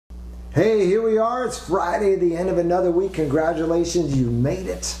Hey, here we are. It's Friday, the end of another week. Congratulations, you made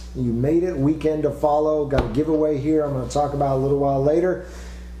it. You made it. Weekend to follow. Got a giveaway here I'm going to talk about a little while later.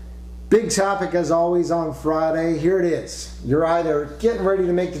 Big topic as always on Friday. Here it is. You're either getting ready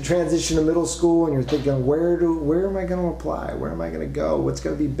to make the transition to middle school and you're thinking, where am I going to apply? Where am I going to go? What's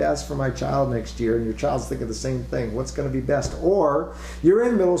going to be best for my child next year? And your child's thinking the same thing. What's going to be best? Or you're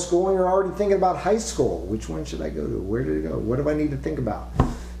in middle school and you're already thinking about high school. Which one should I go to? Where to go? What do I need to think about?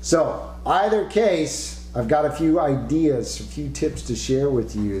 So, either case, I've got a few ideas, a few tips to share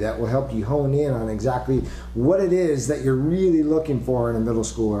with you that will help you hone in on exactly what it is that you're really looking for in a middle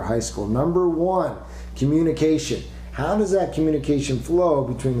school or high school. Number one, communication. How does that communication flow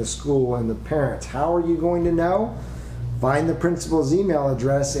between the school and the parents? How are you going to know? Find the principal's email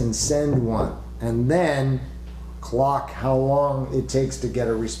address and send one. And then clock how long it takes to get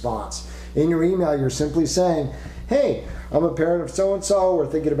a response. In your email, you're simply saying, hey, I'm a parent of so-and-so, we're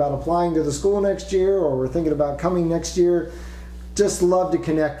thinking about applying to the school next year, or we're thinking about coming next year. Just love to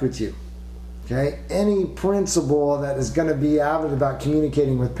connect with you. Okay? Any principal that is going to be avid about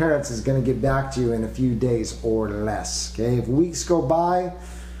communicating with parents is going to get back to you in a few days or less. Okay? If weeks go by,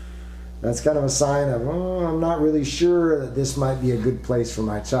 that's kind of a sign of, I'm not really sure that this might be a good place for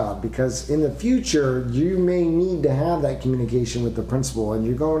my child, because in the future you may need to have that communication with the principal and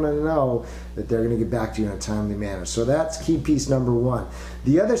you're going to know that they're going to get back to you in a timely manner. So that's key piece number one.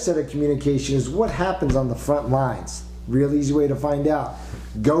 The other set of communication is what happens on the front lines. Real easy way to find out.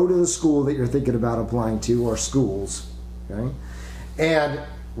 Go to the school that you're thinking about applying to, or schools, okay? And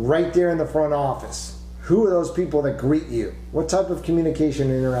right there in the front office, who are those people that greet you? What type of communication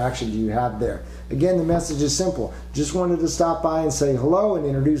and interaction do you have there? Again, the message is simple. Just wanted to stop by and say hello and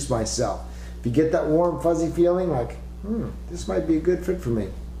introduce myself. If you get that warm, fuzzy feeling like, this might be a good fit for me,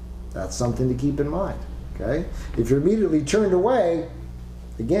 that's something to keep in mind, okay? If you're immediately turned away,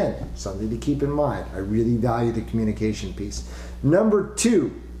 again, something to keep in mind. I really value the communication piece. Number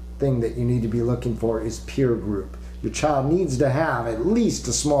two thing that you need to be looking for is peer group. Your child needs to have at least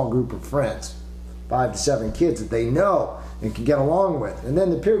a small group of friends. 5 to 7 kids that they know and can get along with. And then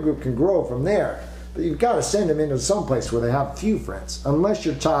the peer group can grow from there. But you've got to send them into some place where they have a few friends. Unless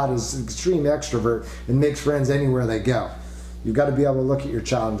your child is an extreme extrovert and makes friends anywhere they go. You've got to be able to look at your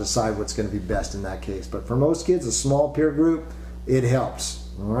child and decide what's going to be best in that case. But for most kids, a small peer group, it helps.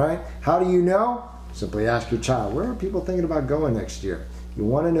 All right? How do you know? Simply ask your child, where are people thinking about going next year? You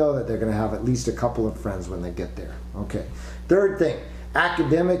want to know that they're going to have at least a couple of friends when they get there. Okay. Third thing.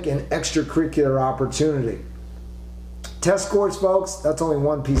 Academic and extracurricular opportunity. Test scores, folks, that's only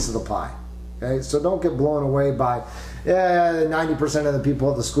one piece of the pie. Okay, so don't get blown away by 90% of the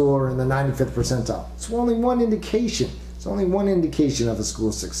people at the school are in the 95th percentile. It's only one indication. It's only one indication of a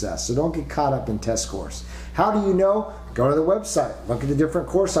school's success. So don't get caught up in test scores. How do you know? Go to the website. Look at the different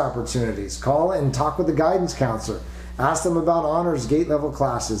course opportunities. Call and talk with the guidance counselor. Ask them about honors gate level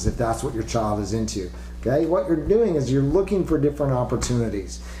classes if that's what your child is into. Okay, what you're doing is you're looking for different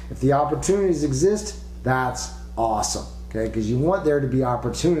opportunities. If the opportunities exist, that's awesome. Okay, because you want there to be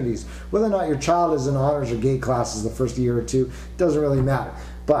opportunities. Whether or not your child is in honors or gate classes the first year or two, doesn't really matter.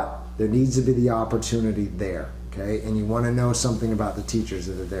 But there needs to be the opportunity there. Okay, and you want to know something about the teachers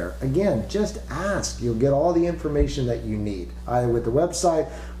that are there. Again, just ask. You'll get all the information that you need, either with the website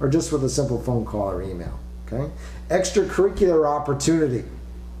or just with a simple phone call or email. Okay, extracurricular opportunity.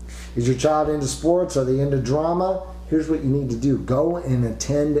 Is your child into sports? Are they into drama? Here's what you need to do. Go and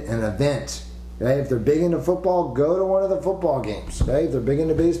attend an event. Okay? If they're big into football, go to one of the football games. Okay? If they're big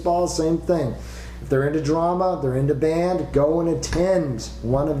into baseball, same thing. If they're into drama, they're into band, go and attend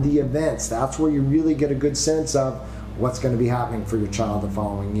one of the events. That's where you really get a good sense of what's going to be happening for your child the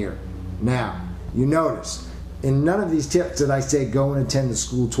following year. Now, you notice, in none of these tips did I say go and attend the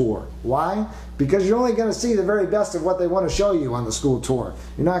school tour. Why? Because you're only going to see the very best of what they want to show you on the school tour.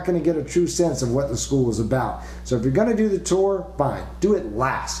 You're not going to get a true sense of what the school is about. So if you're going to do the tour, fine. Do it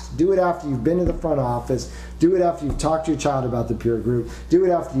last. Do it after you've been to the front office. Do it after you've talked to your child about the peer group. Do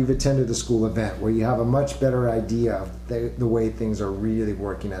it after you've attended the school event where you have a much better idea of the way things are really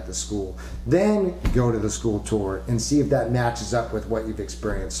working at the school. Then go to the school tour and see if that matches up with what you've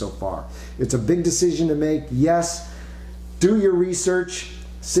experienced so far. It's a big decision to make. Yes, do your research.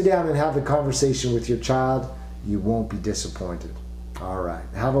 Sit down and have the conversation with your child. You won't be disappointed. All right.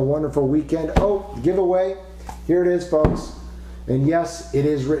 Have a wonderful weekend. Oh, giveaway. Here it is, folks. And yes, it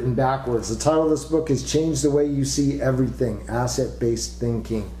is written backwards. The title of this book is Change the Way You See Everything, Asset-Based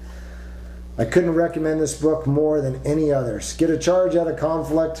Thinking. I couldn't recommend this book more than any others. Get a charge out of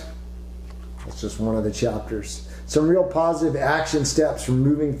conflict. That's just one of the chapters. Some real positive action steps for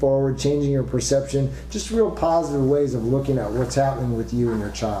moving forward, changing your perception, just real positive ways of looking at what's happening with you and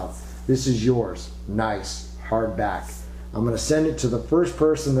your child. This is yours. Nice, hardback. I'm going to send it to the first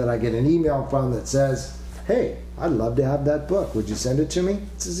person that I get an email from that says, hey, I'd love to have that book. Would you send it to me?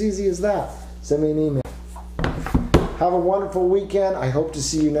 It's as easy as that. Send me an email. Have a wonderful weekend. I hope to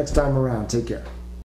see you next time around. Take care.